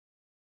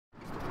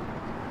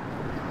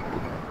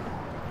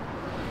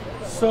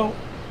So,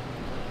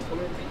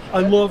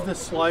 I love this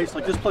slice.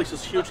 Like, this place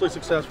is hugely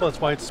successful.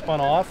 That's why it's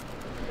spun off.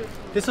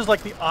 This is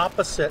like the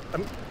opposite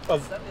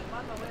of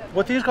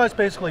what these guys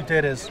basically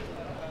did is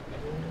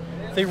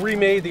they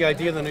remade the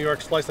idea of the New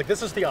York slice. Like,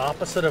 this is the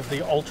opposite of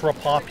the ultra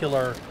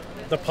popular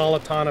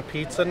Napolitana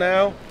pizza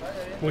now,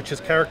 which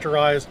is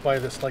characterized by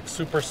this like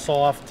super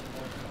soft,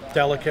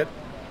 delicate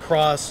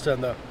crust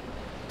and the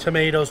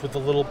tomatoes with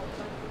the little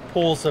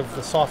pools of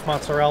the soft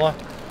mozzarella.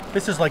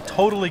 This is like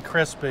totally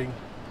crispy,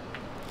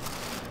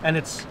 and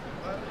it's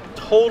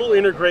total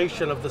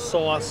integration of the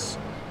sauce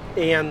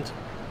and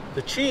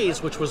the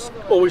cheese, which was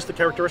always the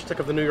characteristic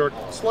of the New York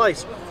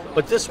slice.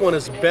 But this one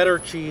is better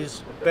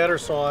cheese, better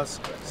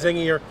sauce,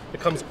 zingier. It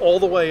comes all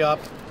the way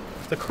up.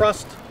 The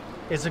crust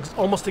is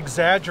almost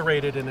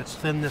exaggerated in its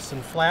thinness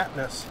and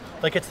flatness.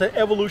 Like, it's the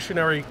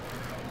evolutionary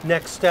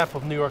next step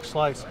of New York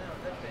slice.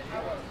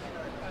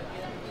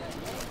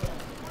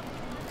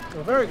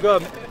 Well, very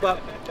good,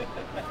 but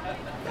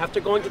after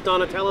going to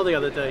Donatello the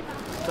other day,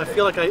 I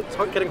feel like it's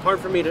getting hard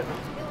for me to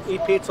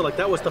eat pizza. Like,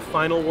 that was the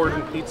final word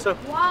in pizza.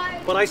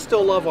 But I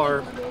still love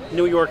our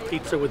New York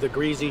pizza with the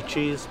greasy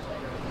cheese.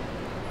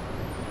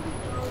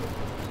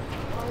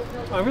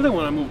 I really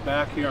want to move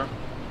back here.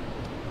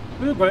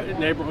 Really great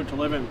neighborhood to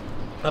live in.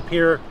 Up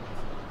here,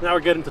 now we're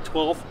getting to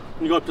 12th.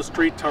 You go up the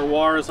street,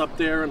 Terroir is up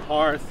there, and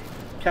Hearth.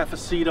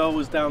 Cafecito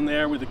is down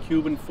there with the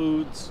Cuban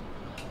foods.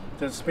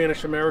 The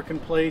Spanish-American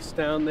place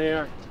down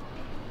there.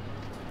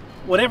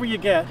 Whatever you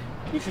get,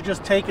 you should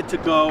just take it to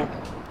go.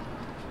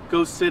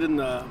 Go sit in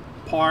the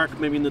park,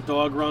 maybe in the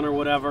dog run or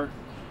whatever.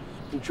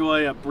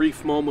 Enjoy a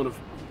brief moment of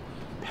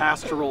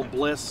pastoral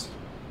bliss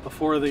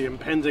before the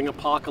impending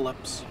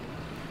apocalypse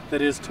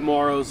that is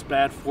tomorrow's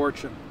bad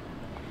fortune.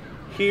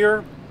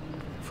 Here,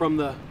 from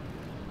the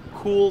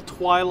cool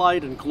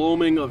twilight and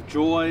gloaming of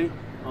joy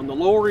on the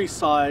Lower East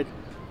Side,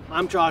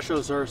 I'm Josh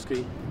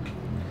Ozersky,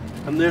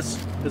 and this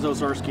is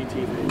Ozersky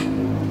TV.